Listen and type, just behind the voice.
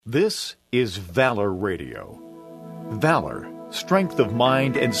This is Valor Radio. Valor, strength of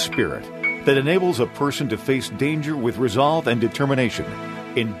mind and spirit that enables a person to face danger with resolve and determination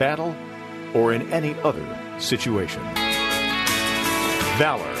in battle or in any other situation.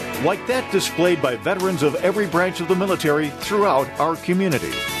 Valor, like that displayed by veterans of every branch of the military throughout our community.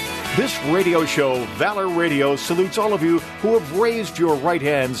 This radio show, Valor Radio, salutes all of you who have raised your right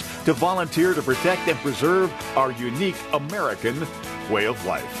hands to volunteer to protect and preserve our unique American way of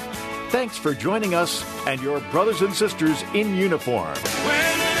life. Thanks for joining us and your brothers and sisters in uniform.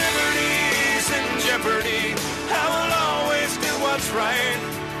 When liberty's in jeopardy, I will always do what's right.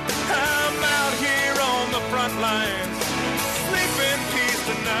 I'm out here on the front lines, sleep in peace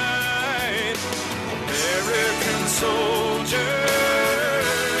tonight. American soldier,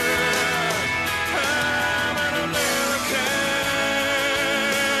 I'm an American.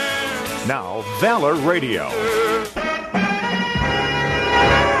 Now, Valor Radio.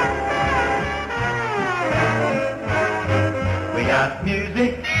 We got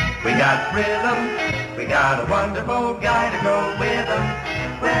music, we got rhythm, we got a wonderful guy to go with them.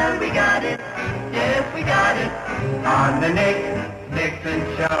 Well, we got it, yes, we got it, on the Nixon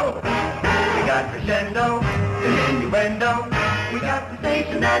Show. We got crescendo, innuendo, we got the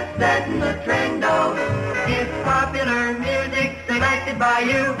station that's setting the trendo. It's popular music selected by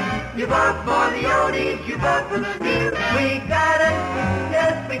you. You vote for the oldies, you vote for the new. We got it,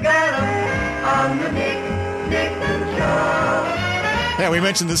 yes, we got them, on the Nixon Show. Yeah, we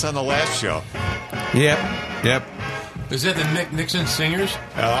mentioned this on the last show. Yep. Is that the Nick Nixon Singers?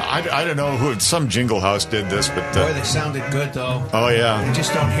 I don't know who. Some jingle house did this, but Boy, they sounded good, though. oh yeah, You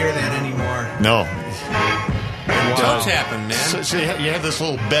just don't hear that anymore. no. What's happened, man? So you have this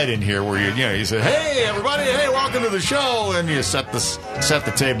little bed in here where you say, "Hey, everybody! Hey, welcome to the show," and you set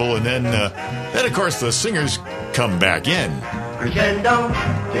the table, and then of course the singers come back in. Crescendo,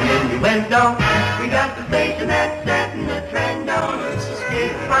 innuendo, we got the station that's setting the trendo.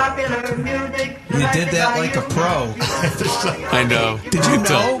 It's popular music. You did that like a pro. I know. Did you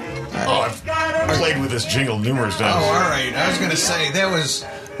know? Oh, I've played with this jingle numerous Oh, times. all right. I was going to say, that was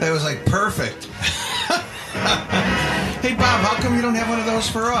like perfect. Hey, Bob, how come you don't have one of those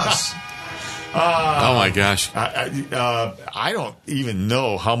for us? Oh, my gosh. I don't even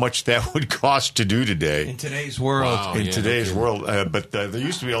know how much that would cost to do today. In today's world. Wow. In yeah, today's no world, but there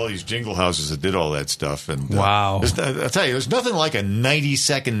used to be all these jingle houses that did all that stuff. And Wow. I'll tell you, there's nothing like a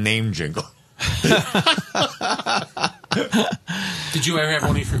 90-second name jingle. Did you ever have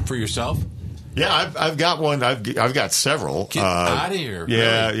one for yourself? Yeah, I've got one. I've got several. Get out of here.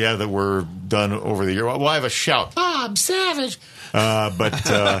 Yeah, Really? yeah, that were done over the year. Well, I have a shout. I'm savage. But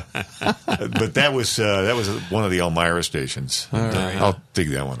that was one of the Elmira stations. I'll dig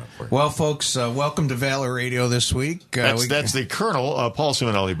that one up for you. Well, folks, welcome to Valor Radio this week. That's the Colonel, Paul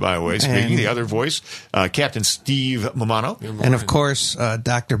Simonelli, by the way, speaking. And- The other voice, Captain Steve Mamano. And, of course,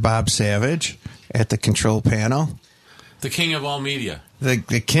 Dr. Bob Savage at the control panel. The king of all media. The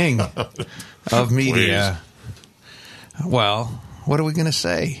king of media. Well, what are we going to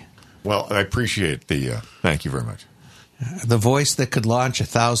say? Well, I appreciate the thank you very much. The voice that could launch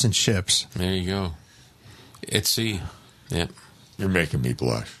 1,000 ships. There you go. At sea. Yep. You're making me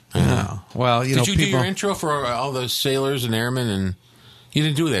blush. Oh, well, Did you do people. your intro for all the sailors and airmen? And you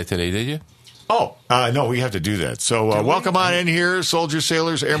didn't do that today, did you? Oh, no, we have to do that. So welcome on in here, soldiers,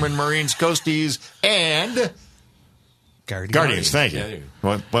 sailors, airmen, Marines, coasties, and Guardians. Thank Yeah, you.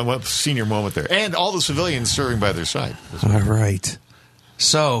 One senior moment there. And all the civilians serving by their side. All right.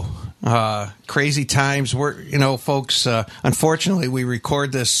 So, crazy times. Folks, unfortunately, we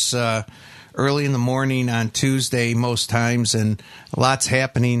record this early in the morning on Tuesday most times, and lots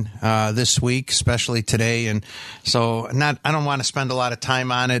happening this week, especially today. And so, I don't want to spend a lot of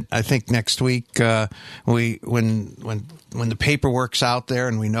time on it. I think next week, when the paperwork's out there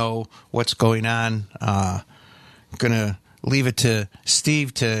and we know what's going on, I'm going to leave it to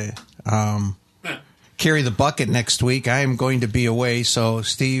Steve to carry the bucket next week. I am going to be away. So,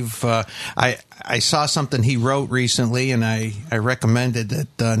 Steve, I saw something he wrote recently, and I recommended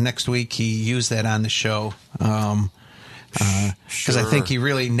that next week he use that on the show because I think he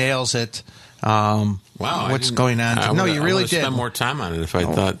really nails it. Wow. What's going on? I You really did. Spend more time on it if I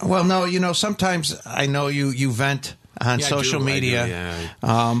thought. Well, no, sometimes I know you vent on Yeah, social I do, media,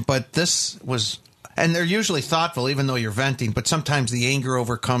 but this was. And they're usually thoughtful, even though you're venting. But sometimes the anger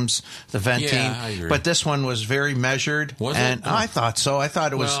overcomes the venting. Yeah, I agree. But this one was very measured. Was it? And I thought so. I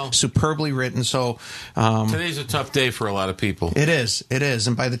thought it was superbly written. So Today's a tough day for a lot of people. It is.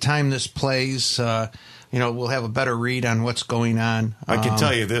 And by the time this plays, we'll have a better read on what's going on. I can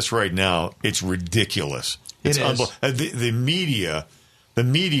tell you this right now. It's ridiculous. It is. The media, the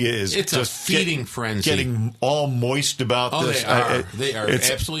media is it's just a feeding frenzy, getting all moist about this. They are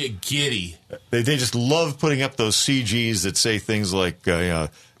absolutely giddy. They just love putting up those CGs that say things like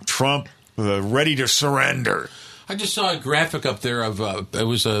Trump ready to surrender. I just saw a graphic up there of it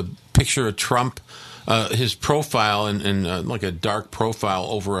was a picture of Trump, his profile and like a dark profile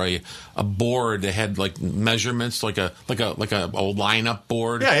over a board that had like measurements, like a lineup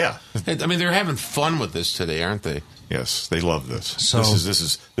board. Yeah. I mean, they're having fun with this today, aren't they? Yes, they love this. So this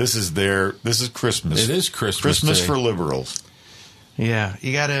is Christmas. It is Christmas. Christmas today. for liberals. Yeah,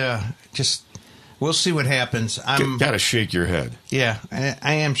 you gotta just. We'll see what happens. Got to shake your head. Yeah,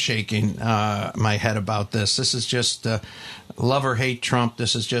 I am shaking my head about this. This is just love or hate Trump.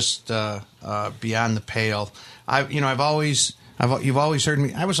 This is just beyond the pale. You've always heard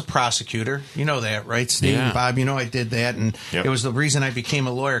me. I was a prosecutor. You know that, right, Steve and Bob? You know I did that, and It was the reason I became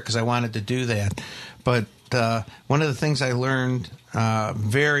a lawyer because I wanted to do that. But one of the things I learned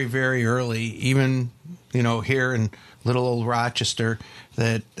very, very early, even here in little old Rochester,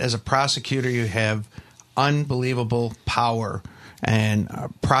 that as a prosecutor you have unbelievable power, and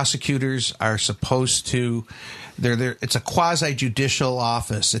prosecutors are supposed to. It's a quasi-judicial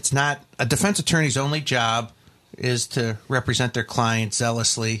office. It's not a defense attorney's only job is to represent their client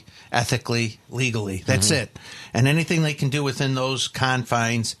zealously, ethically, legally. That's it. And anything they can do within those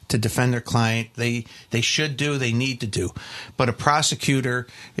confines to defend their client, they should do, they need to do. But a prosecutor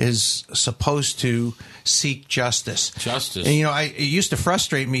is supposed to seek justice. Justice. And, it used to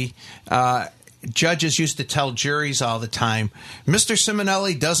frustrate me. Judges used to tell juries all the time, Mr.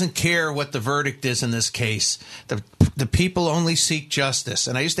 Simonelli doesn't care what the verdict is in this case. The people only seek justice.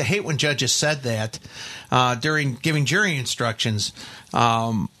 And I used to hate when judges said that during giving jury instructions.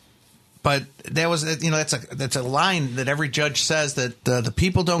 But that was, that's a line that every judge says, that the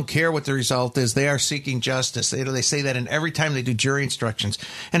people don't care what the result is. They are seeking justice. They say that in every time they do jury instructions.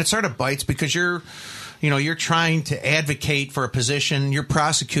 And it sort of bites because you're trying to advocate for a position. You're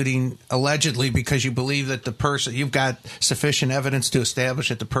prosecuting allegedly because you believe that the person, you've got sufficient evidence to establish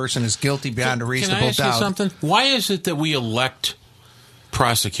that the person is guilty beyond a reasonable doubt. Can I ask you something? Why is it that we elect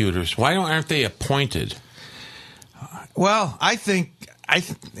prosecutors? Why aren't they appointed? Well, I think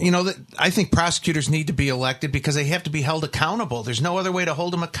prosecutors need to be elected because they have to be held accountable. There's no other way to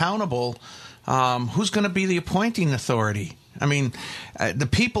hold them accountable. Who's going to be the appointing authority? I mean, the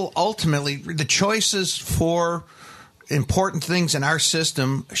people ultimately, the choices for important things in our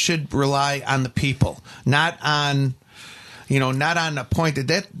system should rely on the people, not on appointed.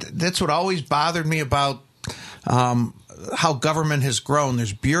 That's what always bothered me about how government has grown.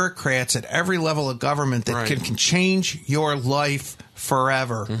 There's bureaucrats at every level of government that can change your life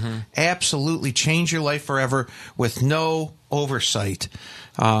forever. Absolutely change your life forever with no oversight.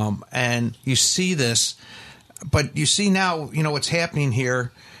 And you see this. But you see now, what's happening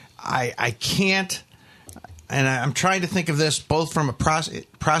here. I can't, and I'm trying to think of this both from a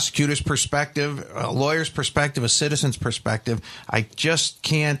prosecutor's perspective, a lawyer's perspective, a citizen's perspective. I just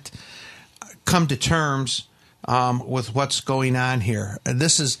can't come to terms with what's going on here.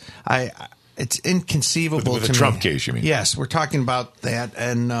 This is, it's inconceivable with to the me. Trump case, you mean? Yes, we're talking about that,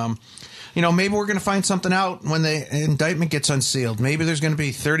 and maybe we're going to find something out when the indictment gets unsealed. Maybe there's going to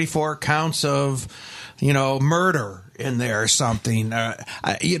be 34 counts of murder in there or something.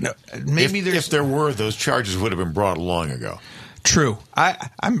 Maybe if there were, those charges would have been brought long ago. True.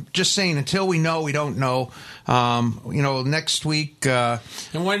 I'm just saying, until we know, we don't know. Next week. And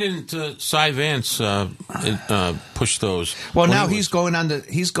why didn't Cy Vance push those? Well, now he's going on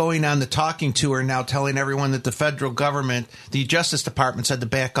the talking tour now, telling everyone that the federal government, the Justice Department, said to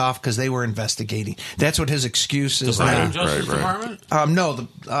back off because they were investigating. That's what his excuse is. The Justice Department? No,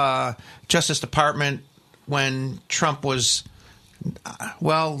 the Justice Department when Trump was.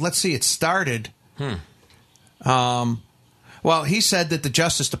 Well, let's see. It started. Well, he said that the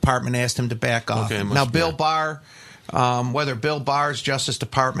Justice Department asked him to back off. Okay, now, Bill Barr, whether Bill Barr's Justice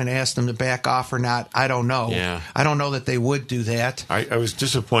Department asked him to back off or not, I don't know. Yeah. I don't know that they would do that. I was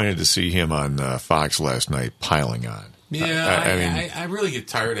disappointed to see him on Fox last night piling on. Yeah, I really get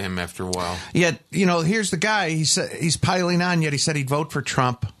tired of him after a while. Yet, here's the guy. He's piling on, yet he said he'd vote for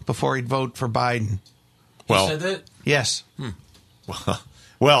Trump before he'd vote for Biden. He said that? Yes.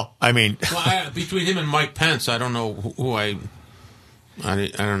 Well, I mean, between him and Mike Pence, I don't know who I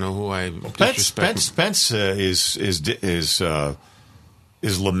don't know who I disrespect. Pence is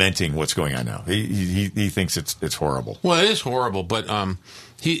lamenting what's going on now. He thinks it's horrible. Well, it is horrible, but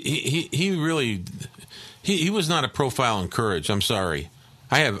he really he was not a profile in courage. I'm sorry.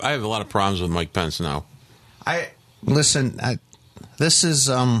 I have a lot of problems with Mike Pence now. This is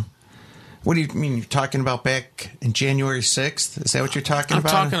What do you mean? You're talking about back in January 6th? Is that what you're talking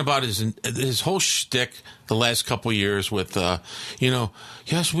about? I'm talking about his whole shtick the last couple of years with,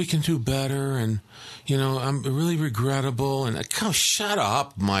 yes, we can do better, and, I'm really regrettable. And shut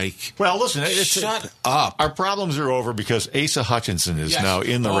up, Mike. Well, listen, shut up. Our problems are over because Asa Hutchinson is now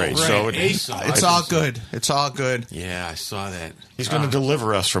in the race. Right. So it's all good. It's all good. Yeah, I saw that. He's going to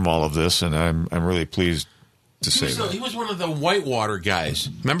deliver us from all of this, and I'm really pleased to say that. He was one of the Whitewater guys.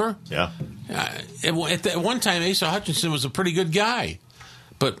 Remember? Yeah. At one time, Asa Hutchinson was a pretty good guy,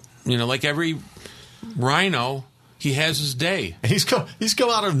 but like every rhino, he has his day. He's come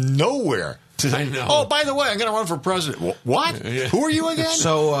out of nowhere. I know. Oh, by the way, I'm going to run for president. What? Yeah. Who are you again?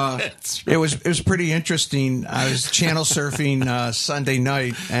 So it was pretty interesting. I was channel surfing Sunday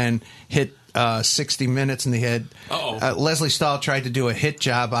night and hit 60 Minutes, and they had Leslie Stahl tried to do a hit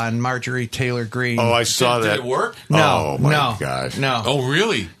job on Marjorie Taylor Greene. Oh, I saw that. Did it work? No, oh my gosh, no. Oh,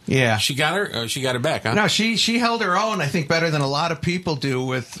 really? Yeah. She got her. She got it back, huh? No, she held her own. I think better than a lot of people do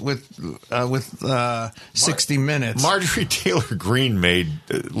with 60 Minutes. Marjorie Taylor Greene made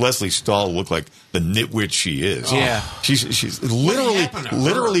Leslie Stahl look like the nitwit she is. Yeah, she's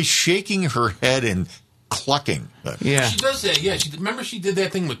literally shaking her head and clucking. Yeah, she does that. Yeah, remember she did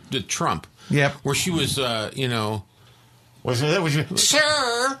that thing with Trump. Yep. Where she was, Was you,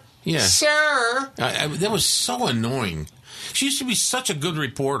 sir? Yeah. Sir? That was so annoying. She used to be such a good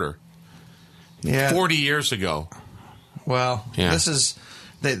reporter. Yeah. 40 years ago. Well, this is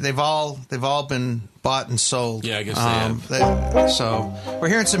they've all been bought and sold. Yeah, I guess they have. So we're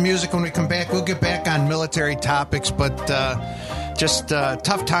hearing some music. When we come back, we'll get back on military topics, but just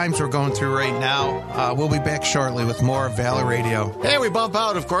tough times we're going through right now. We'll be back shortly with more of Valor Radio. Hey, we bump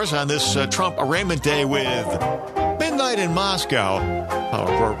out, of course, on this Trump arraignment day with Midnight in Moscow. How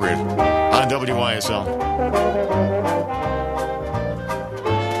appropriate. On WYSL.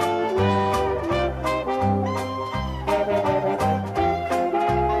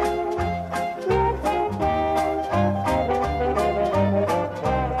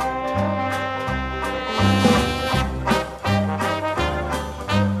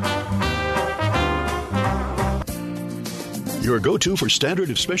 Your go-to for standard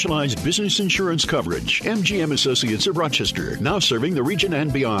of specialized business insurance coverage. MGM Associates of Rochester, now serving the region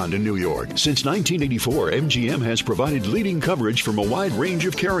and beyond in New York. Since 1984, MGM has provided leading coverage from a wide range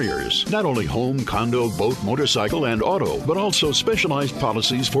of carriers. Not only home, condo, boat, motorcycle, and auto, but also specialized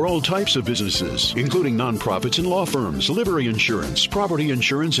policies for all types of businesses, including nonprofits and law firms, livery insurance, property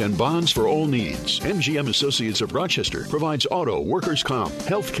insurance, and bonds for all needs. MGM Associates of Rochester provides auto, workers' comp,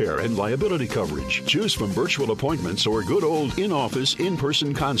 health care, and liability coverage. Choose from virtual appointments or good old in-office,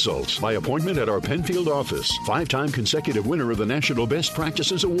 in-person consults by appointment at our Penfield office. 5-time consecutive winner of the National Best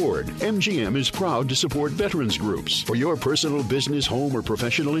Practices Award. MGM is proud to support veterans groups. For your personal, business, home, or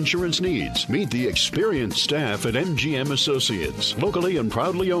professional insurance needs, meet the experienced staff at MGM Associates. Locally and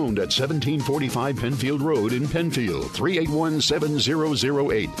proudly owned at 1745 Penfield Road in Penfield.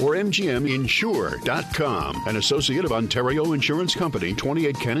 381-7008 or mgminsure.com. An associate of Ontario Insurance Company,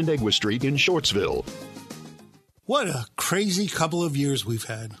 28 Canandaigua Street in Shortsville. What a crazy couple of years we've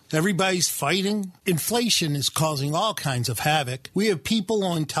had. Everybody's fighting. Inflation is causing all kinds of havoc. We have people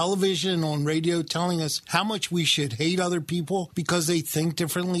on television and on radio telling us how much we should hate other people because they think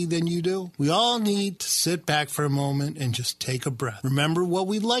differently than you do. We all need to sit back for a moment and just take a breath. Remember what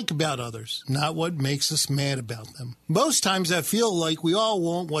we like about others, not what makes us mad about them. Most times I feel like we all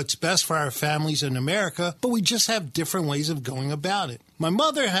want what's best for our families in America, but we just have different ways of going about it. My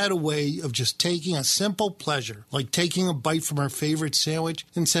mother had a way of just taking a simple pleasure, like taking a bite from her favorite sandwich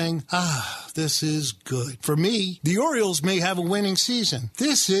and saying, this is good. For me, the Orioles may have a winning season.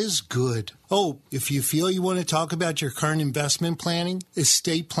 This is good. Oh, if you feel you want to talk about your current investment planning,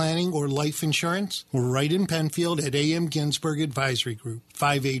 estate planning, or life insurance, we're right in Penfield at A.M. Ginsberg Advisory Group,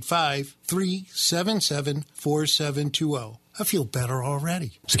 585-377-4720. I feel better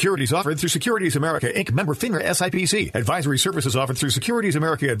already. Securities offered through Securities America, Inc., member FINRA SIPC. Advisory services offered through Securities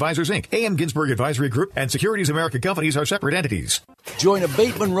America Advisors, Inc., A.M. Ginsberg Advisory Group, and Securities America Companies are separate entities. Join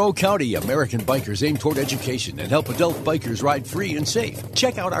Abate Monroe County. American bikers aim toward education and help adult bikers ride free and safe.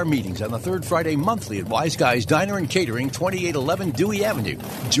 Check out our meetings on the third Friday monthly at Wise Guys Diner and Catering, 2811 Dewey Avenue.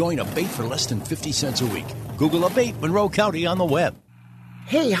 Join Abate for less than 50 cents a week. Google Abate Monroe County on the web.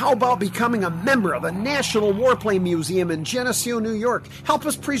 Hey, how about becoming a member of the National Warplane Museum in Geneseo, New York? Help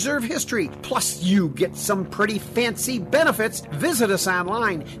us preserve history. Plus, you get some pretty fancy benefits. Visit us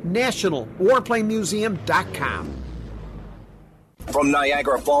online, nationalwarplanemuseum.com. From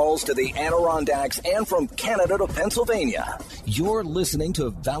Niagara Falls to the Adirondacks and from Canada to Pennsylvania, you're listening to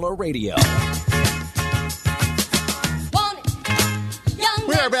Valor Radio.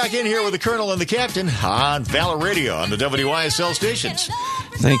 We're are back in here with the Colonel and the Captain on Valor Radio on the WYSL stations.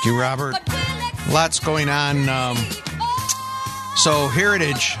 Thank you, Robert. Lots going on. So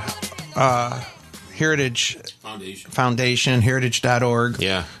Heritage Foundation,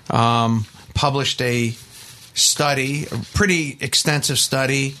 heritage.org, published a study, a pretty extensive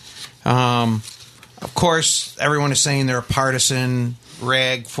study. Of course, everyone is saying they're a partisan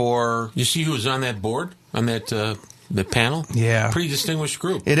rag for... You see who was on that board, on that the panel? Yeah. Pretty distinguished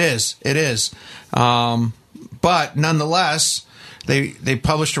group. It is. But nonetheless, they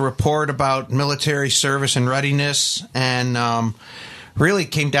published a report about military service and readiness, and really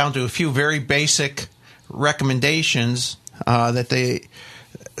came down to a few very basic recommendations that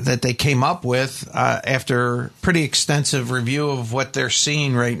they came up with after pretty extensive review of what they're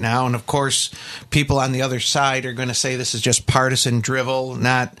seeing right now. And of course, people on the other side are going to say this is just partisan drivel,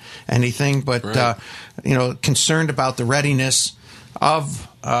 not anything, but concerned about the readiness of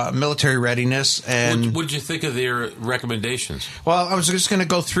military readiness. And what did you think of their recommendations? Well, I was just going to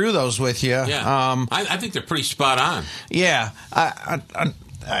go through those with you. Yeah, I think they're pretty spot on. Yeah, I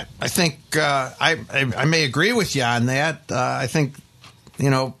think I may agree with you on that. I think,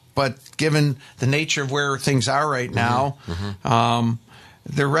 but given the nature of where things are right now,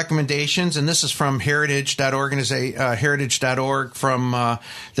 their recommendations, and this is from heritage.org,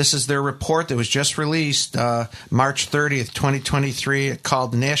 this is their report that was just released March 30th, 2023,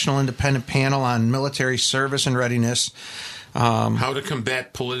 called the National Independent Panel on Military Service and Readiness. How to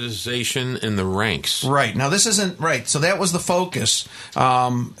combat politicization in the ranks. Right. Now, this isn't right. So that was the focus.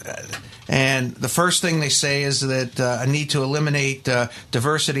 And the first thing they say is that a need to eliminate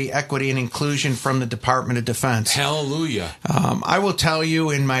diversity, equity, and inclusion from the Department of Defense. Hallelujah. I will tell you,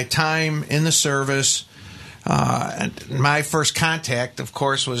 in my time in the service, my first contact, of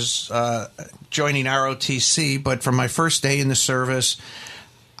course, was joining ROTC. But from my first day in the service,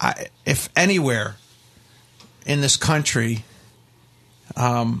 if anywhere in this country,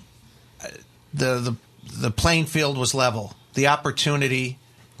 the playing field was level. The opportunity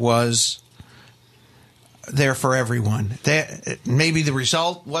was there for everyone. Maybe the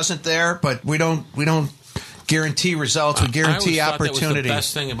result wasn't there, but we don't guarantee results. We guarantee opportunity. That was the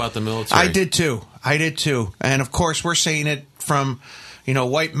best thing about the military. I did too. And of course, we're saying it from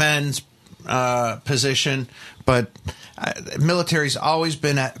white men's position, but military's always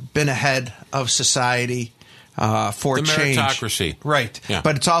been ahead of society. For the change. Meritocracy. Right. Yeah.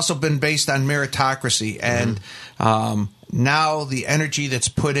 But it's also been based on meritocracy. And now the energy that's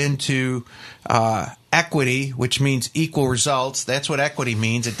put into equity, which means equal results, that's what equity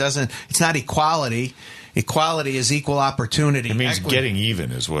means. It's not equality. Equality is equal opportunity. It means getting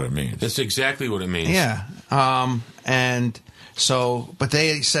even is what it means. That's exactly what it means. Yeah. But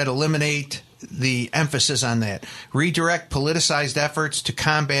they said eliminate the emphasis on that. Redirect politicized efforts to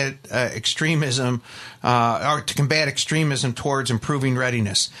combat extremism, or to combat extremism towards improving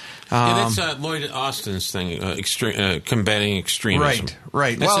readiness. That's Lloyd Austin's thing, combating extremism.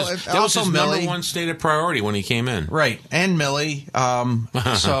 Right. That was his number one stated priority when he came in. Right, and Milley. You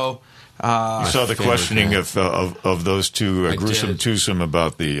saw the questioning of those two, gruesome twosome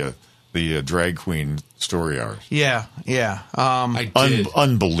about the drag queen story hours. Yeah. I did.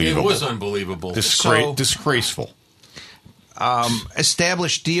 Unbelievable. It was unbelievable. Disgraceful.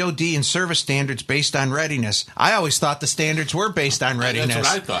 Establish DOD and service standards based on readiness. I always thought the standards were based on readiness. That's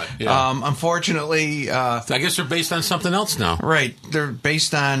what I thought. Yeah. Unfortunately, I guess they're based on something else now. Right. They're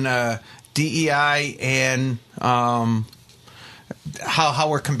based on DEI and how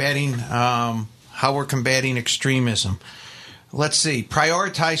we're combating extremism. Let's see.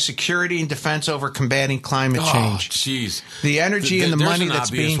 Prioritize security and defense over combating climate change. Jeez. The energy and the money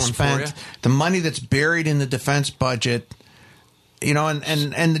that's being spent, the money that's buried in the defense budget,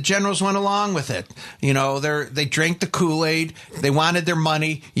 and the generals went along with it. They drank the Kool-Aid. They wanted their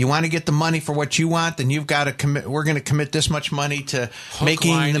money. You want to get the money for what you want, then you've got to commit. We're going to commit this much money to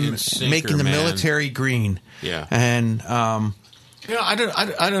making the military green. Yeah. And I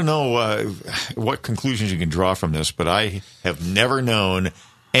don't know what conclusions you can draw from this, but I have never known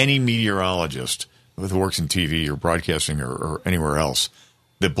any meteorologist who works in TV or broadcasting or anywhere else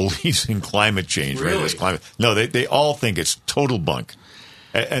that believes in climate change. Really? Right? No, they all think it's total bunk.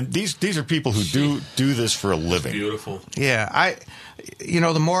 And these are people who do this for a living. Beautiful. Yeah,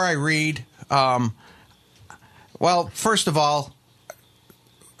 the more I read, first of all,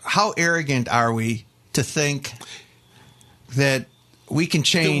 how arrogant are we to think that we can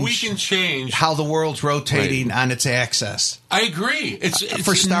change how the world's rotating on its axis? I agree. It's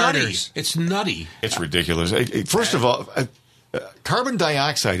for starters. Nutty. It's nutty. It's ridiculous. First of all, carbon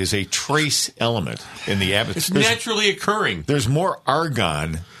dioxide is a trace element in the atmosphere. It's naturally occurring. There's more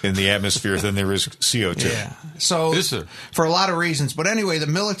argon in the atmosphere than there is CO2. Yeah. So, for a lot of reasons. But anyway, the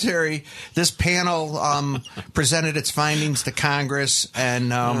military, this panel presented its findings to Congress, and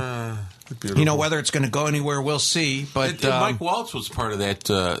whether it's going to go anywhere, we'll see. But Mike Waltz was part of that.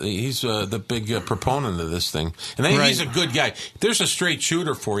 He's the big proponent of this thing, and he's a good guy. There's a straight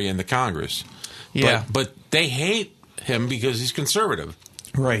shooter for you in the Congress. Yeah, but they hate him because he's conservative.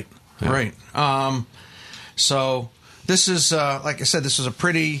 Right. Yeah. Right. So this is, like I said, this is a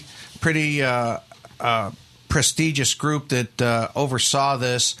pretty prestigious group that oversaw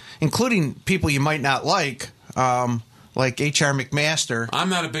this, including people you might not like H.R. McMaster. I'm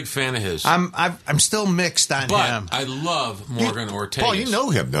not a big fan of his. I'm still mixed on him. I love Morgan Ortega. Paul, you know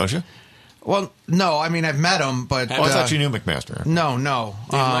him, don't you? Well, no. I mean, I've met him, but I thought you knew McMaster. No.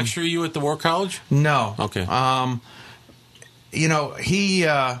 Did he lecture you at the War College? No. Okay. He.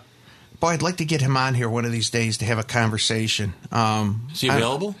 I'd like to get him on here one of these days to have a conversation. Is he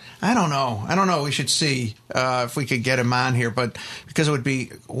available? I don't know. We should see if we could get him on here, but because it would be,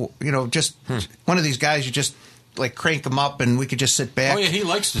 just one of these guys you just like crank him up and we could just sit back. Oh yeah, he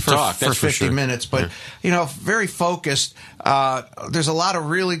likes to talk for 50 minutes. But very focused. There's a lot of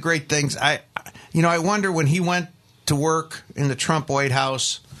really great things. I wonder when he went to work in the Trump White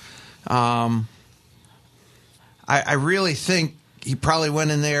House. I really think he probably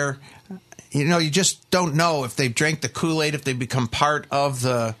went in there. You just don't know if they've drank the Kool-Aid, if they become part of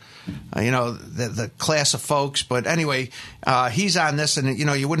the class of folks. But anyway, he's on this, and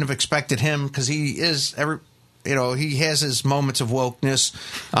you wouldn't have expected him because he is he has his moments of wokeness.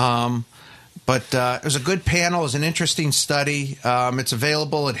 But it was a good panel. It was an interesting study. It's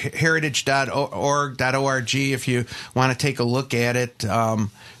available at heritage.org if you want to take a look at it. And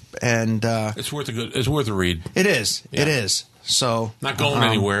it's worth a read. It is. Yeah. It is. So not going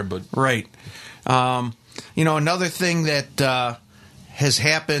anywhere, but right. Another thing that has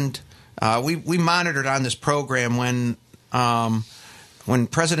happened. We monitored on this program when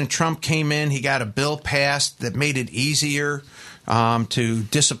President Trump came in. He got a bill passed that made it easier to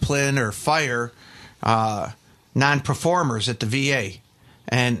discipline or fire non-performers at the VA.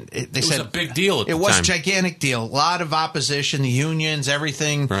 And they said it was a big deal at the time. It was a gigantic deal. A lot of opposition, the unions,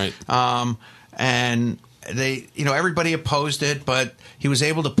 everything. Right. And they, everybody opposed it, but he was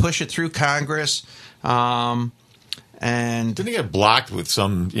able to push it through Congress. And didn't he get blocked with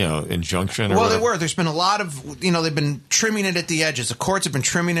some, injunction? Well, they were. There's been a lot of, they've been trimming it at the edges. The courts have been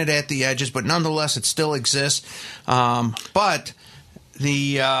trimming it at the edges, but nonetheless, it still exists. But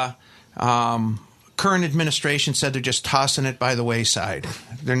the current administration said they're just tossing it by the wayside.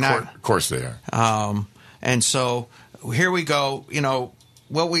 They're not. Of course they are. And so here we go.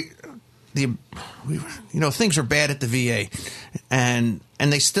 Things are bad at the VA, and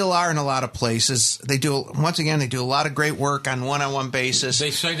they still are in a lot of places. They do a lot of great work on one-on-one basis. They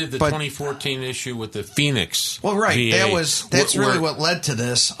cited the 2014 issue with the Phoenix. Well, right, VA, that's really what led to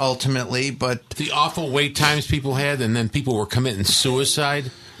this ultimately. But the awful wait times people had, and then people were committing suicide.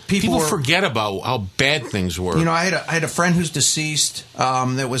 People forget about how bad things were. I had a friend who's deceased.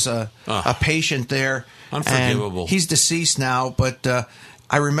 There was a patient there. Unforgivable. And he's deceased now, but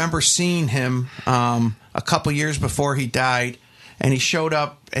I remember seeing him a couple years before he died, and he showed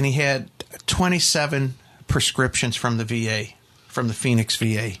up and he had 27 prescriptions from the VA, from the Phoenix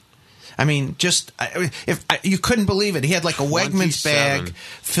VA. I mean, you couldn't believe it. He had like a Wegmans bag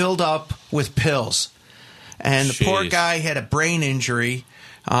filled up with pills, and the poor guy had a brain injury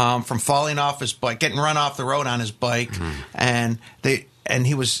from falling off his bike, getting run off the road on his bike, and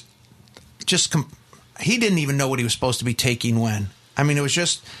he was just he didn't even know what he was supposed to be taking when. I mean, it was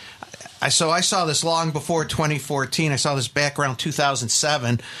just. I saw this long before 2014. I saw this back around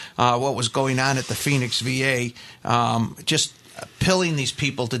 2007. What was going on at the Phoenix VA? Just pilling these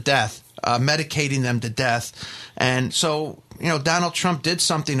people to death, medicating them to death, and so Donald Trump did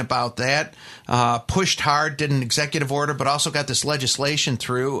something about that. Pushed hard, did an executive order, but also got this legislation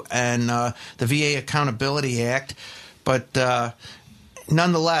through and the VA Accountability Act. But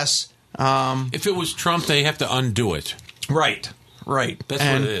nonetheless, if it was Trump, they have to undo it. Right. That's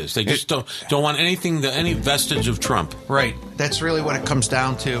what it is. They just don't want any vestige of Trump. Right. That's really what it comes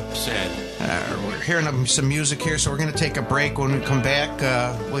down to. Sad. We're hearing some music here, so we're going to take a break. When we come back,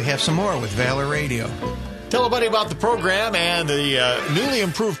 we have some more with Valor Radio. Tell everybody about the program and the newly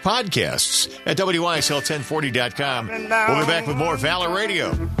improved podcasts at WYSL1040.com. We'll be back with more Valor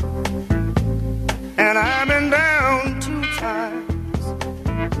Radio. And I've been down 2 times,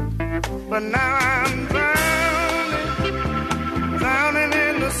 but now I'm drowning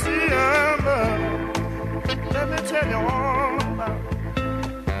in the sea of love. Let me tell you all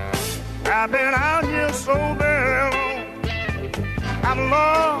I've been out here so very long. I've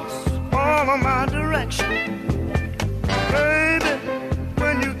lost all of my direction. Baby,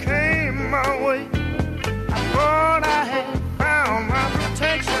 when you came my way, I thought I had found my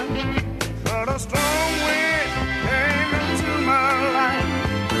protection. But a strong wind came into my life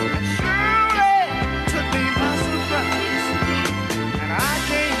and surely took me by surprise. And I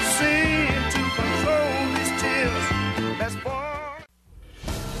can't seem to control these tears that's born.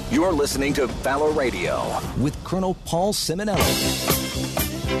 You're listening to Valor Radio with Colonel Paul Simonelli.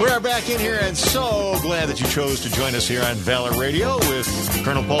 We are back in here, and so glad that you chose to join us here on Valor Radio with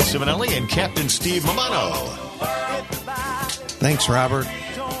Colonel Paul Simonelli and Captain Steve Mamano. Thanks, Robert.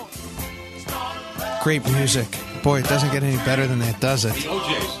 Great music. Boy, it doesn't get any better than that, does it?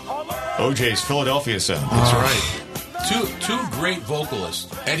 OJ's Philadelphia sound. That's right. Two great vocalists,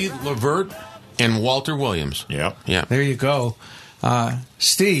 Eddie Levert and Walter Williams. Yep. Yeah. There you go.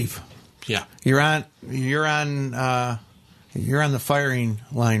 Steve. Yeah. You're on the firing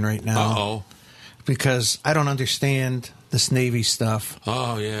line right now. Uh-oh. Because I don't understand this Navy stuff.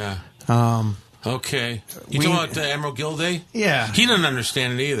 Oh, yeah. Okay. You talking about Admiral Gilday? Yeah. He doesn't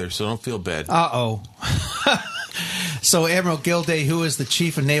understand it either, so don't feel bad. Uh-oh. So Admiral Gilday, who is the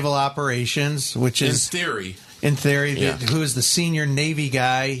Chief of Naval Operations, which is... In theory, Yeah. who is the senior Navy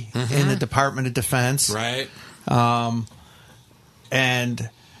guy in the Department of Defense. Right. And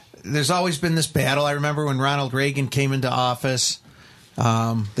there's always been this battle. I remember when Ronald Reagan came into office,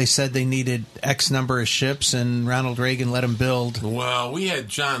 they said they needed X number of ships, and Ronald Reagan let them build. Well, we had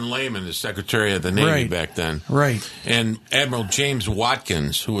John Lehman as Secretary of the Navy back then. Right. And Admiral James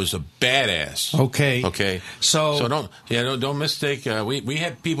Watkins, who was a badass. Okay. So don't mistake. We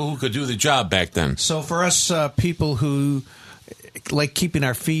had people who could do the job back then. So for us people who like keeping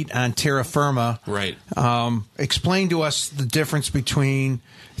our feet on terra firma, right? Explain to us the difference between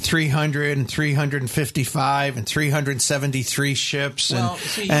 300 and 355 and 373 ships. Well,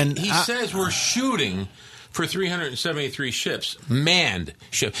 he and says we're shooting for 373 ships, manned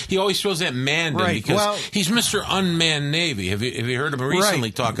ships. He always throws that manned in because he's Mr. Unmanned Navy. Have you heard him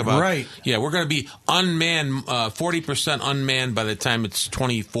recently talk about? Right. Yeah, we're going to be unmanned, 40% unmanned by the time it's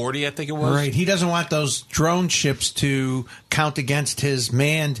 2040, I think it was. Right. He doesn't want those drone ships to count against his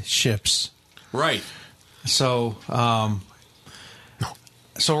manned ships. Right. So,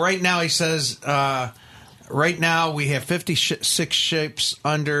 so right now he says, right now we have 56 ships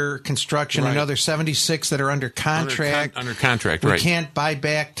under construction, another 76 that are under contract. Under contract, we right. We can't buy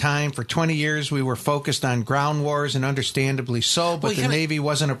back time. For 20 years we were focused on ground wars, and understandably so, but the Navy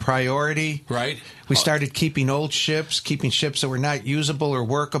wasn't a priority. Right. We started keeping old ships, keeping ships that were not usable or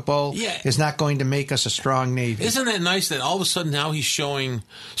workable is not going to make us a strong Navy. Isn't that nice that all of a sudden now he's showing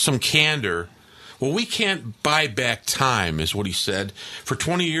some candor? Well, we can't buy back time, is what he said. For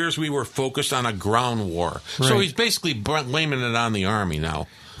 20 years, we were focused on a ground war. Right. So he's basically blaming it on the Army now.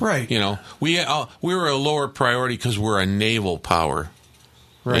 Right. You know, we were a lower priority because we're a naval power.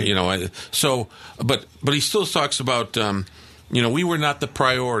 Right. You know, so, but he still talks about, we were not the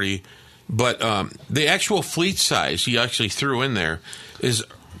priority, but the actual fleet size he actually threw in there is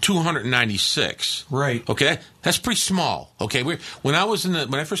 296. Right. Okay, that's pretty small. Okay, when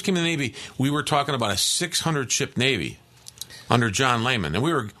I first came in the Navy, we were talking about a 600 ship Navy under John Lehman, and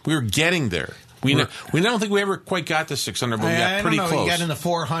we were getting there. We don't think we ever quite got to 600, but we got pretty close. You got in the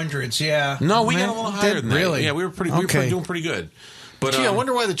 400s, yeah. No, we got a little higher than that. Really? Yeah, we were doing pretty good. But I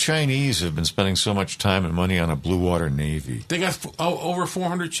wonder why the Chinese have been spending so much time and money on a blue water Navy. They got over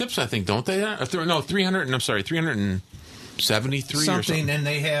 400 ships, I think, don't they? No, 300. I'm sorry, 373 or something. And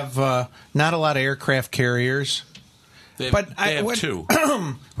they have not a lot of aircraft carriers. They have two.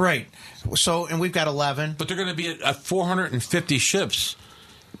 Right. So, and we've got 11. But they're going to be at 450 ships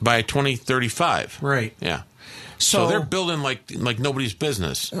by 2035. Right. Yeah. So they're building like nobody's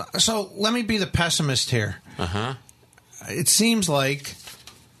business. So let me be the pessimist here. Uh-huh. It seems like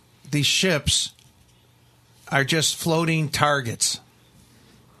these ships are just floating targets.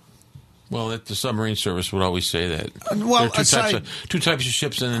 Well, the submarine service would always say that. Well, there are two types of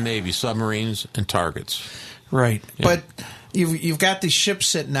ships in the Navy: submarines and targets. Right, yeah. But you've got these ships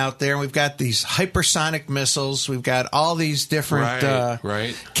sitting out there, and we've got these hypersonic missiles. We've got all these different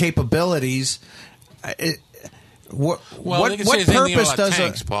capabilities. What purpose does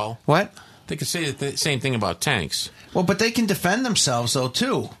tanks, Paul? What? They could say the same thing about tanks. Well, but they can defend themselves, though,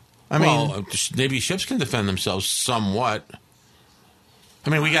 too. I mean, Navy ships can defend themselves somewhat. I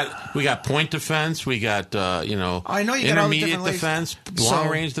mean, we got point defense, we got I know you intermediate got all the defense, long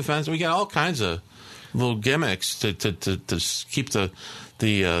range defense. We got all kinds of little gimmicks to keep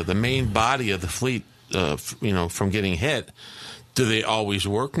the main body of the fleet from getting hit. Do they always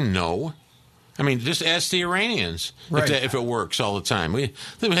work? No. I mean, just ask the Iranians if it works all the time. We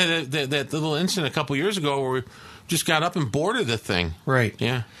had that little incident a couple years ago where we just got up and boarded the thing. Right.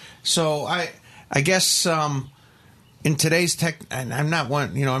 Yeah. So I guess in today's tech, and I'm not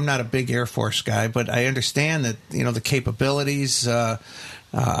I'm not a big Air Force guy, but I understand that the capabilities.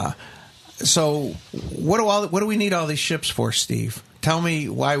 So what do we need all these ships for, Steve? Tell me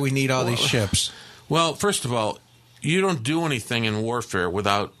why we need all these ships. Well, first of all, you don't do anything in warfare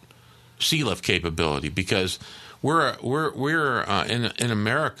without sea lift capability, because we're in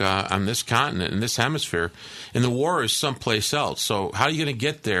America, on this continent, in this hemisphere, and the war is someplace else. So how are you going to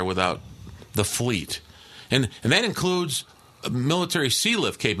get there without the fleet? And that includes military sea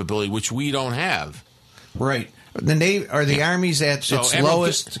lift capability, which we don't have. Right. The Navy or the Army's at its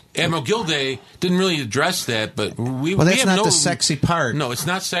lowest. Admiral Gilday didn't really address that, but that's not the sexy part. No, it's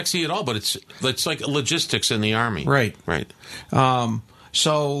not sexy at all. But it's like logistics in the Army. Right. Right.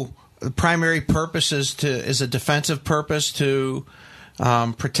 So the primary purpose is a defensive purpose to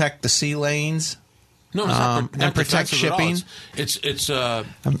protect the sea lanes. No, it's not and protect shipping. It's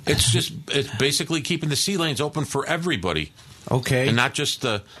basically keeping the sea lanes open for everybody. Okay. And not just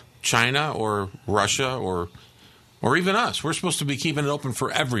China or Russia or even us. We're supposed to be keeping it open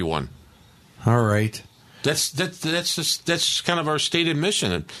for everyone. All right. That's kind of our stated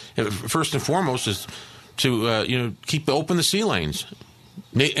mission. First and foremost is to keep open the sea lanes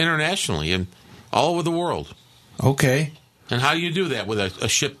internationally and all over the world. Okay. And how do you do that with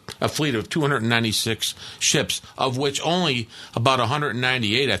a fleet of 296 ships, of which only about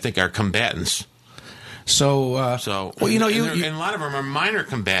 198, I think, are combatants? So and a lot of them are minor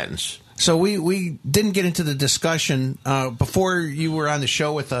combatants. So we didn't get into the discussion before you were on the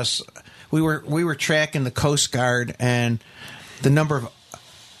show with us. We were tracking the Coast Guard and the number of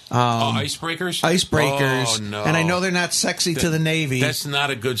icebreakers. Icebreakers. Oh, no. And I know they're not sexy to the Navy. That's not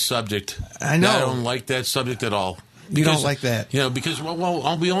a good subject. I know. I don't like that subject at all. You don't like that? Because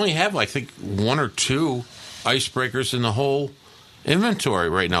we only have, I think, 1 or 2 icebreakers in the whole inventory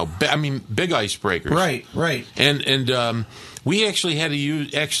right now. I mean, big icebreakers. Right. And we actually had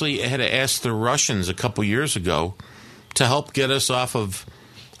to ask the Russians a couple years ago to help get us off of.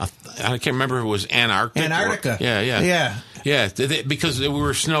 I can't remember if it was Antarctica. Yeah. Because we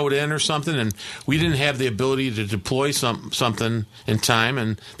were snowed in or something, and we didn't have the ability to deploy something in time.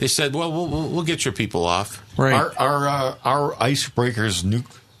 And they said, "Well, we'll get your people off." Right. Are icebreakers nuke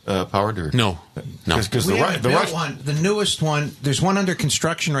powered? Or? No. Because the newest one, there's one under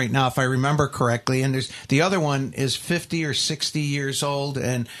construction right now, if I remember correctly, and the other one is 50 or 60 years old,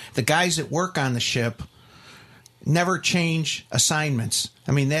 and the guys that work on the ship never change assignments.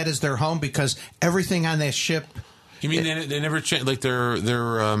 I mean, that is their home because everything on that ship. You mean they never change, like their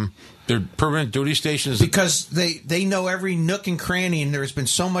permanent duty stations? Because they know every nook and cranny, and there's been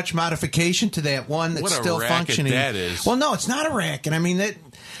so much modification to that one that's still functioning. That is. Well, no, it's not a racket. I mean that.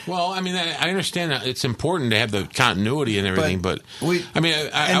 Well, I mean, I understand that it's important to have the continuity and everything, but I would think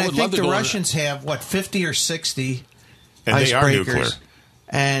love to the go Russians have 50 or 60 and icebreakers. They are nuclear.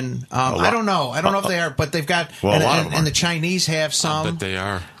 And I don't know if they are, but they've got. Well, a lot of them and the Chinese have some. I bet they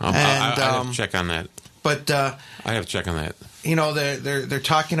are. I have to check on that. But I have to check on that. They're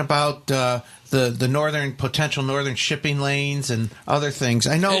talking about the potential northern shipping lanes and other things.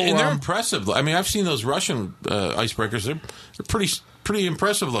 I know, and they're impressive. I mean, I've seen those Russian icebreakers. They're pretty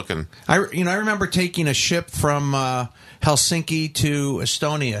impressive looking. I remember taking a ship from Helsinki to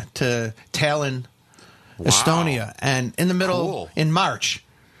Estonia, to Tallinn, Estonia, and in the middle in March.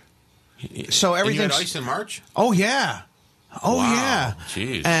 So everything. You had ice in March? Oh yeah, yeah.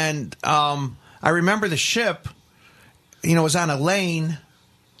 Jeez. And I remember the ship, was on a lane,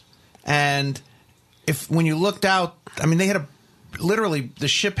 and when you looked out, I mean, they had the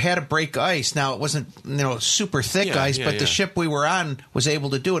ship had to break ice. Now it wasn't super thick ice, but the ship we were on was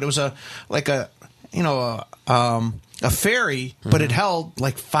able to do it. It was a ferry, but it held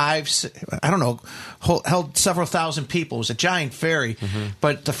held several thousand people. It was a giant ferry,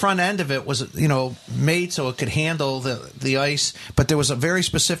 but the front end of it was made so it could handle the ice. But there was a very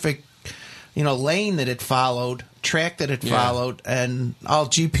specific lane that it followed, track that it followed, and all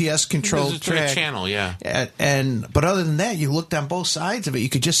GPS controlled track. A channel, but other than that, you looked on both sides of it. You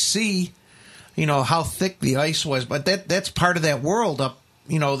could just see, how thick the ice was. But that's part of that world up,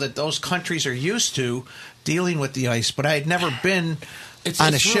 that those countries are used to dealing with the ice. But I had never been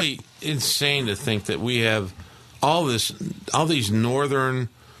on a ship. It's really insane to think that we have all these northern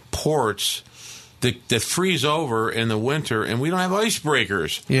ports that freeze over in the winter, and we don't have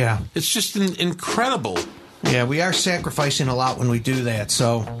icebreakers. Yeah. It's just incredible. Yeah, we are sacrificing a lot when we do that,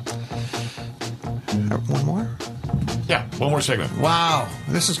 so... One more? Yeah, one more segment. Wow,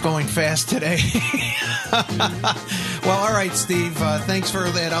 this is going fast today. Well, all right, Steve. Thanks for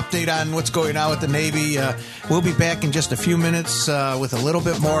that update on what's going on with the Navy. We'll be back in just a few minutes with a little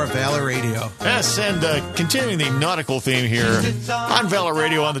bit more of Valor Radio. Yes, and continuing the nautical theme here on Valor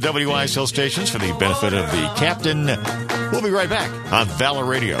Radio on the WISL stations for the benefit of the captain. We'll be right back on Valor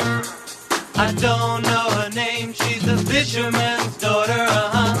Radio. I don't know her name, she's a fisherman's daughter,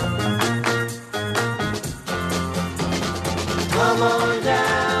 Come on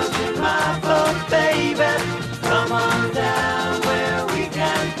down to my boat, baby. Come on down where we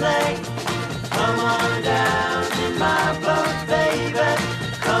can play. Come on down to my boat, baby.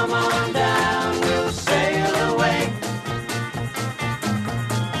 Come on down, we'll sail away.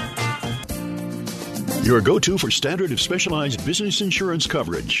 Your go-to for standard of specialized business insurance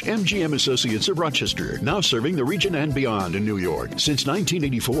coverage. MGM Associates of Rochester, now serving the region and beyond in New York. Since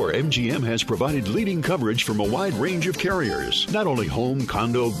 1984, MGM has provided leading coverage from a wide range of carriers. Not only home,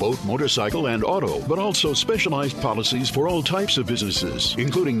 condo, boat, motorcycle, and auto, but also specialized policies for all types of businesses,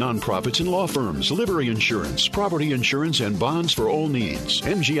 including nonprofits and law firms, livery insurance, property insurance, and bonds for all needs.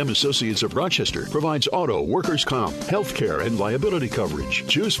 MGM Associates of Rochester provides auto, workers' comp, health care, and liability coverage.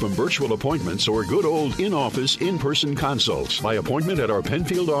 Choose from virtual appointments or good old in-office, in-person consults by appointment at our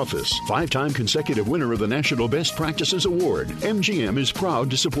Penfield office. 5-time consecutive winner of the National Best Practices Award. MGM is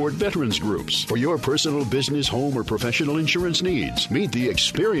proud to support veterans groups. For your personal, business, home, or professional insurance needs, meet the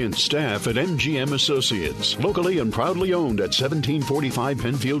experienced staff at MGM Associates. Locally and proudly owned at 1745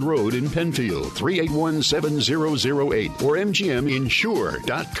 Penfield Road in Penfield, 381-7008, or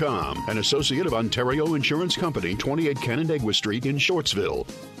mgminsure.com. An associate of Ontario Insurance Company, 28 Canandaigua Street in Shortsville.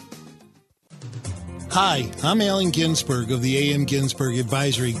 Hi, I'm Alan Ginsberg of the A.M. Ginsberg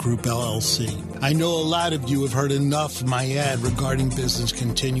Advisory Group, LLC. I know a lot of you have heard enough of my ad regarding business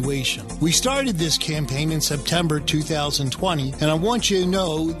continuation. We started this campaign in September 2020, and I want you to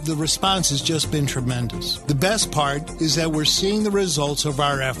know the response has just been tremendous. The best part is that we're seeing the results of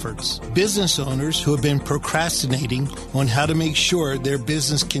our efforts. Business owners who have been procrastinating on how to make sure their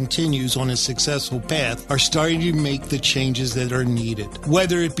business continues on a successful path are starting to make the changes that are needed.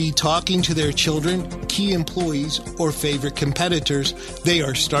 Whether it be talking to their children, key employees, or favorite competitors, they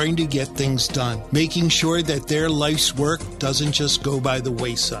are starting to get things done, making sure that their life's work doesn't just go by the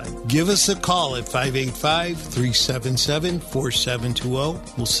wayside. Give us a call at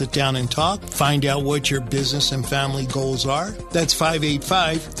 585-377-4720. We'll sit down and talk, find out what your business and family goals are. That's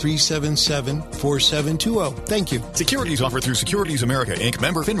 585-377-4720. Thank you. Securities offered through Securities America, Inc.,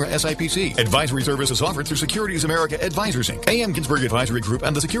 member FINRA SIPC. Advisory services offered through Securities America Advisors, Inc., A.M. Ginsberg Advisory Group,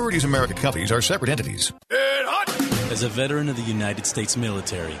 and the Securities America companies are separate entities. As a veteran of the United States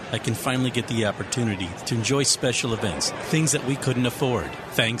military, I can finally get the opportunity to enjoy special events, things that we couldn't afford,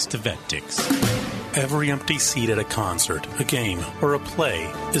 thanks to VetTix. Every empty seat at a concert, a game, or a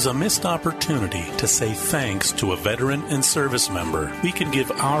play is a missed opportunity to say thanks to a veteran and service member. We can give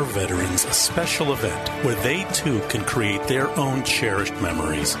our veterans a special event where they too can create their own cherished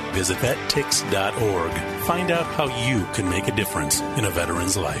memories. Visit vettix.org. Find out how you can make a difference in a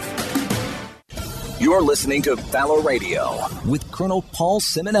veteran's life. You're listening to Valor Radio with Colonel Paul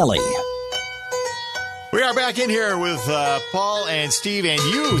Simonelli. We are back in here with Paul and Steve and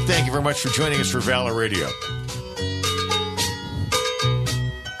you. Thank you very much for joining us for Valor Radio.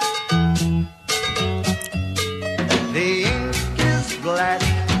 The ink is black,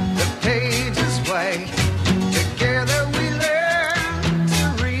 the page is white. Together we learn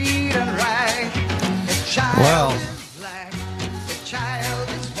to read and write. The child is black, the child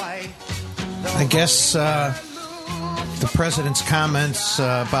is white. I guess the president's comments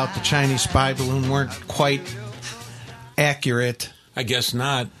about the Chinese spy balloon weren't quite accurate. I guess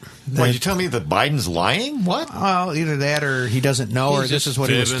not. Did you tell me that Biden's lying? What? Well, either that or he doesn't know, or this is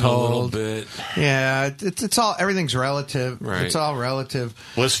what he was told. A little bit. Yeah, it's all, everything's relative. Right. It's all relative.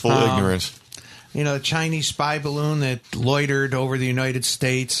 Blissful ignorance. You know, the Chinese spy balloon that loitered over the United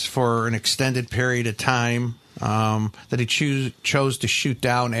States for an extended period of time. That he chose to shoot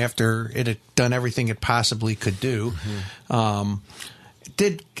down after it had done everything it possibly could do,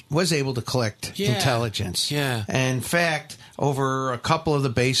 was able to collect intelligence. Yeah. And in fact, over a couple of the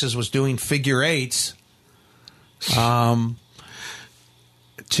bases was doing figure eights to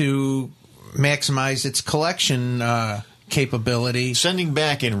maximize its collection capability. Sending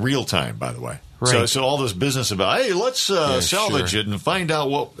back in real time, by the way. Right. So all this business about, hey, let's salvage it and find out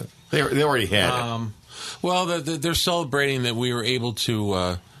what they already had it. Well, they're celebrating that we were able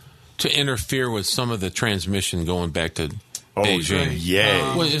to interfere with some of the transmission going back to Beijing. Yay.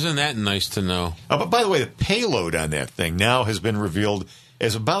 Well, isn't that nice to know? But by the way, the payload on that thing now has been revealed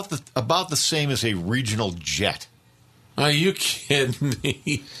as about the same as a regional jet. Are you kidding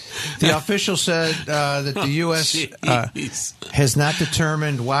me? The official said that the U.S. Has not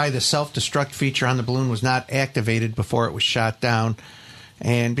determined why the self-destruct feature on the balloon was not activated before it was shot down,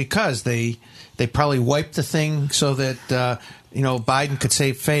 and because they probably wiped the thing so that Biden could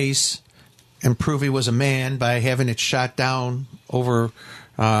save face and prove he was a man by having it shot down over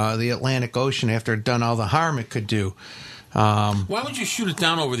the Atlantic Ocean after it had done all the harm it could do. Why would you shoot it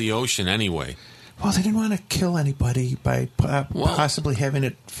down over the ocean anyway? Well, they didn't want to kill anybody by possibly having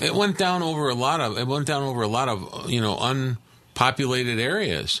it. It went down over a lot of unpopulated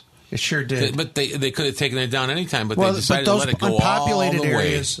areas. It sure did. But they could have taken it down anytime, but they decided to let it go unpopulated all the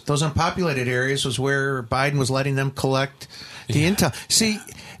areas, way. Those unpopulated areas was where Biden was letting them collect the intel. See,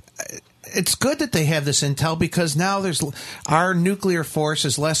 it's good that they have this intel because now our nuclear force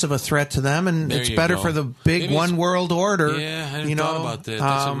is less of a threat to them, and it's better for the big one world order. Yeah, I hadn't thought about that.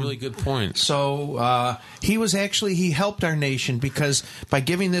 That's a really good point. So he helped our nation because by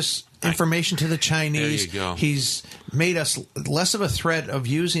giving this information to the Chinese, he's made us less of a threat of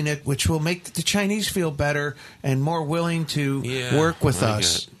using it, which will make the Chinese feel better and more willing to work with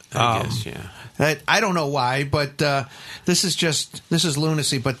us. I guess, yeah. I don't know why, but this is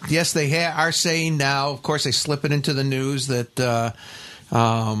lunacy. But yes, they are saying now. Of course, they slip it into the news that. They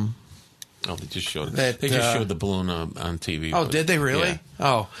just showed it. They just showed the balloon on TV. Oh, did they really? Yeah.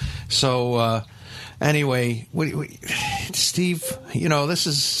 Oh, so anyway, Steve, this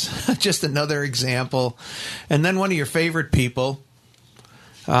is just another example. And then one of your favorite people,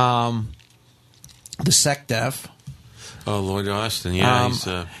 the SecDef. Oh, Lloyd Austin, yeah,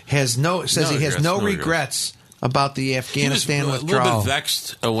 he has no regrets about the Afghanistan withdrawal. He was a little bit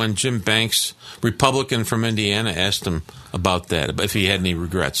vexed when Jim Banks, Republican from Indiana, asked him about that, if he had any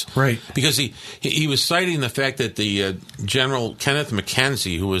regrets. Right, because he was citing the fact that the General Kenneth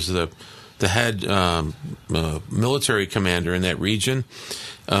McKenzie, who was the head military commander in that region,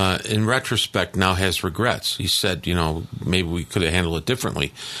 in retrospect, now has regrets. He said, maybe we could have handled it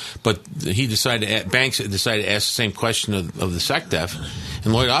differently. But Banks decided to ask the same question of the SecDef,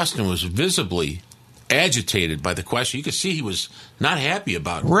 and Lloyd Austin was visibly agitated by the question. You could see he was not happy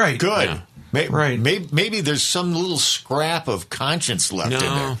about it. Right. Good. Yeah. Maybe there's some little scrap of conscience left in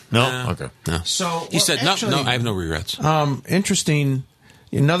there. No? Okay. No. So he said, no, I have no regrets. Interesting.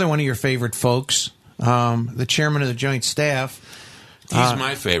 Another one of your favorite folks, the chairman of the Joint Staff. He's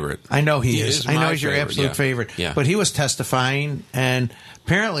my favorite. I know he is. I know he's your absolute favorite. Yeah. But he was testifying, and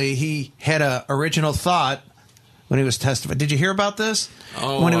apparently he had an original thought when he was testifying. Did you hear about this?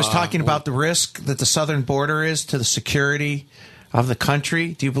 When he was talking about the risk that the southern border is to the security of the country.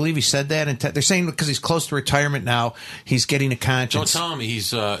 Do you believe he said that? And they're saying because he's close to retirement now, he's getting a conscience. Don't tell him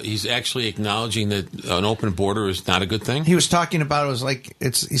he's actually acknowledging that an open border is not a good thing. He was talking about he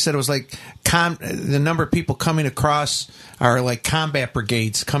said it was like the number of people coming across are like combat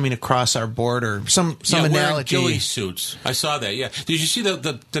brigades coming across our border. Some analogy. Wearing ghillie suits. I saw that. Yeah. Did you see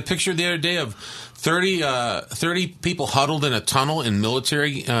the picture the other day of 30 people huddled in a tunnel in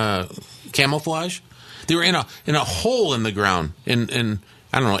military camouflage? They were in a hole in the ground in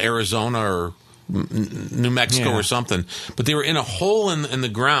I don't know, Arizona or New Mexico or something. But they were in a hole in the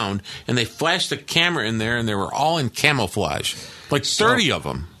ground, and they flashed a camera in there, and they were all in camouflage, like 30 of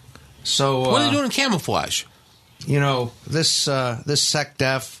them. So what are they doing in camouflage? This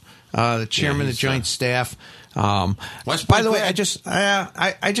SecDef, the chairman of the Joint Staff. By the way, I just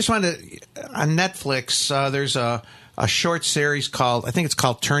wanted to, on Netflix. There's a short series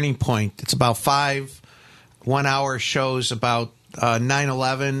called Turning Point. It's about 5 1-hour shows about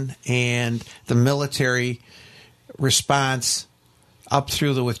 9/11 and the military response up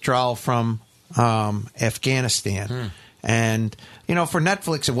through the withdrawal from Afghanistan. And for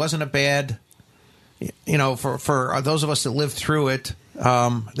Netflix, it wasn't a bad. For those of us that lived through it,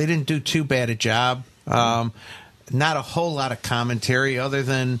 they didn't do too bad a job. Not a whole lot of commentary other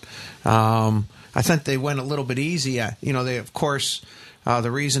than I think they went a little bit easy. They, of course,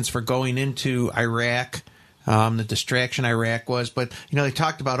 the reasons for going into Iraq, the distraction Iraq was. But, they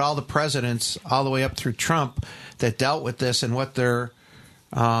talked about all the presidents all the way up through Trump that dealt with this and what their,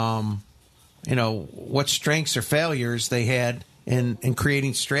 what strengths or failures they had in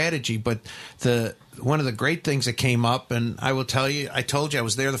creating strategy. But one of the great things that came up, and I will tell you, I told you I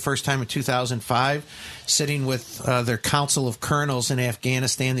was there the first time in 2005, sitting with their council of colonels in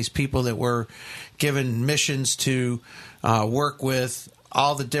Afghanistan, these people that were given missions to work with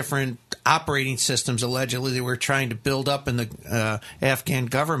all the different operating systems allegedly they were trying to build up in the Afghan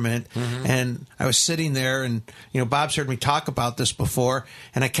government. And I was sitting there, and Bob's heard me talk about this before,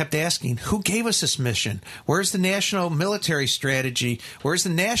 and I kept asking, who gave us this mission? Where's the national military strategy? Where's the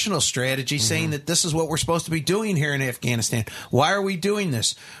national strategy saying that this is what we're supposed to be doing here in Afghanistan? Why are we doing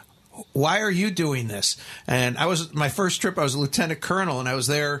this? Why are you doing this? And my first trip, I was a lieutenant colonel, and I was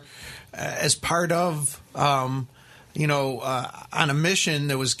there as part of on a mission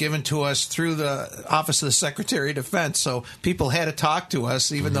that was given to us through the Office of the Secretary of Defense. So people had to talk to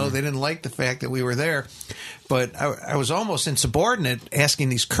us, even though they didn't like the fact that we were there. But I was almost insubordinate asking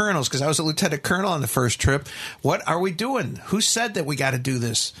these colonels, because I was a lieutenant colonel on the first trip, what are we doing? Who said that we got to do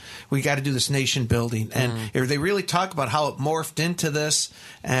this? We got to do this nation building. And they really talk about how it morphed into this,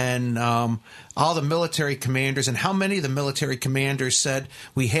 and all the military commanders, and how many of the military commanders said,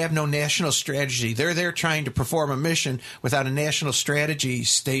 we have no national strategy. They're there trying to perform a mission without a national strategy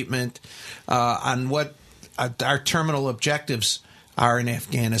statement on what our terminal objectives are in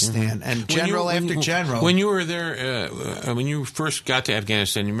Afghanistan, and general after general. When you were there, when you first got to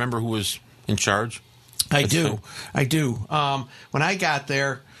Afghanistan, you remember who was in charge? I do. When I got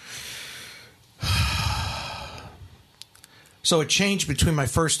there, so it changed between my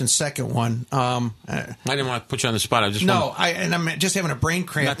first and second one. I didn't want to put you on the spot. I'm just having a brain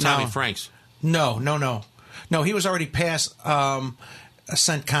cramp. Not Tommy Franks. No. He was already past a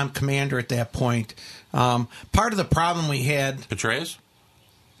CENTCOM commander at that point. Part of the problem we had... Petraeus?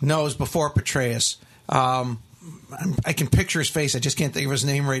 No, it was before Petraeus. I can picture his face. I just can't think of his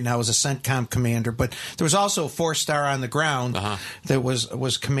name right now. It was a CENTCOM commander. But there was also a 4-star on the ground that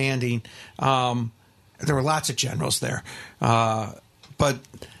was commanding. There were lots of generals there. But,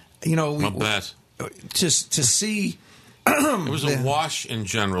 just to see... It was a wash in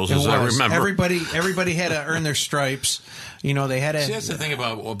generals, as I remember. Everybody had to earn their stripes. They had to... See, that's the thing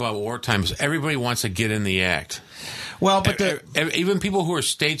about wartime is everybody wants to get in the act. Well, but even people who are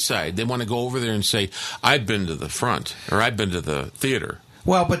stateside, they want to go over there and say, I've been to the front, or I've been to the theater.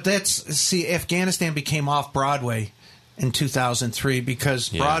 Well, but Afghanistan became off Broadway in 2003 because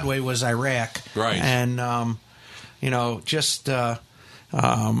Broadway was Iraq. Right. And,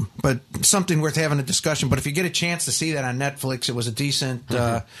 but something worth having a discussion. But if you get a chance to see that on Netflix, it was a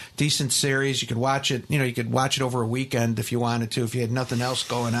decent series. You could watch it. You could watch it over a weekend if you wanted to, if you had nothing else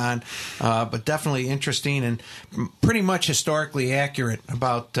going on. But definitely interesting and pretty much historically accurate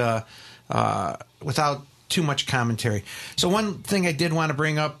about without too much commentary. So one thing I did want to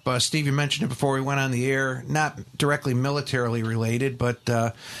bring up, Steve, you mentioned it before we went on the air, not directly militarily related, but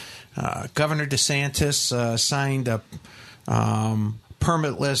Governor DeSantis signed a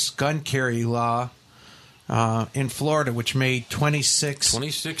permitless gun carry law in Florida, which made 26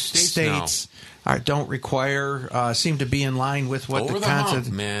 states don't require, seem to be in line with what the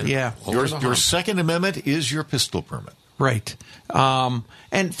content. Man. Yeah, your Second Amendment is your pistol permit, right?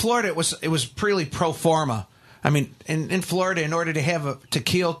 And Florida, it was really pro forma. I mean, in Florida, in order to have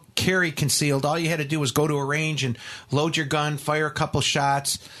carry concealed, all you had to do was go to a range and load your gun, fire a couple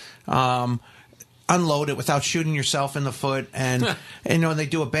shots. Unload it without shooting yourself in the foot, and they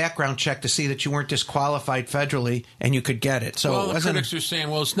do a background check to see that you weren't disqualified federally, and you could get it. So the critics are saying,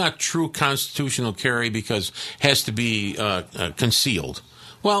 well, it's not true constitutional carry because it has to be concealed.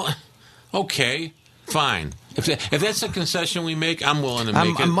 Well, okay, fine. If that's a concession we make, I'm willing to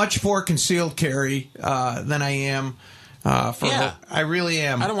make it. I'm much for concealed carry than I am I really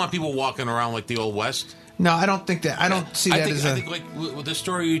am. I don't want people walking around like the Old West. No, I don't think that. I don't see that as I think like with the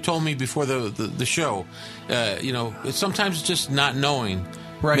story you told me before the show, sometimes it's just not knowing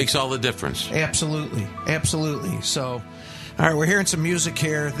makes all the difference. Absolutely. So, all right, we're hearing some music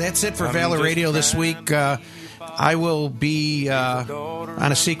here. That's it for Valor Radio this week. I will be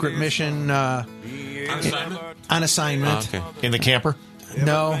on a secret mission. On assignment. Oh, okay. In the camper?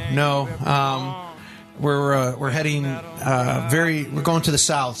 No. We're heading we're going to the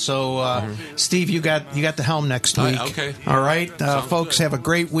south. So Steve, you got the helm next week. Okay. All right, folks, good. have a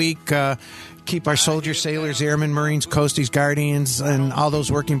great week. Keep our soldiers, sailors, airmen, Marines, Coasties, Guardians, and all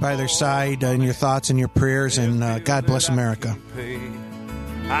those working by their side in your thoughts and your prayers. And God bless America.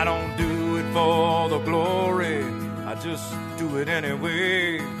 I don't do it for the glory. I just do it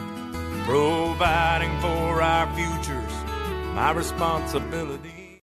anyway. Providing for our futures, my responsibility.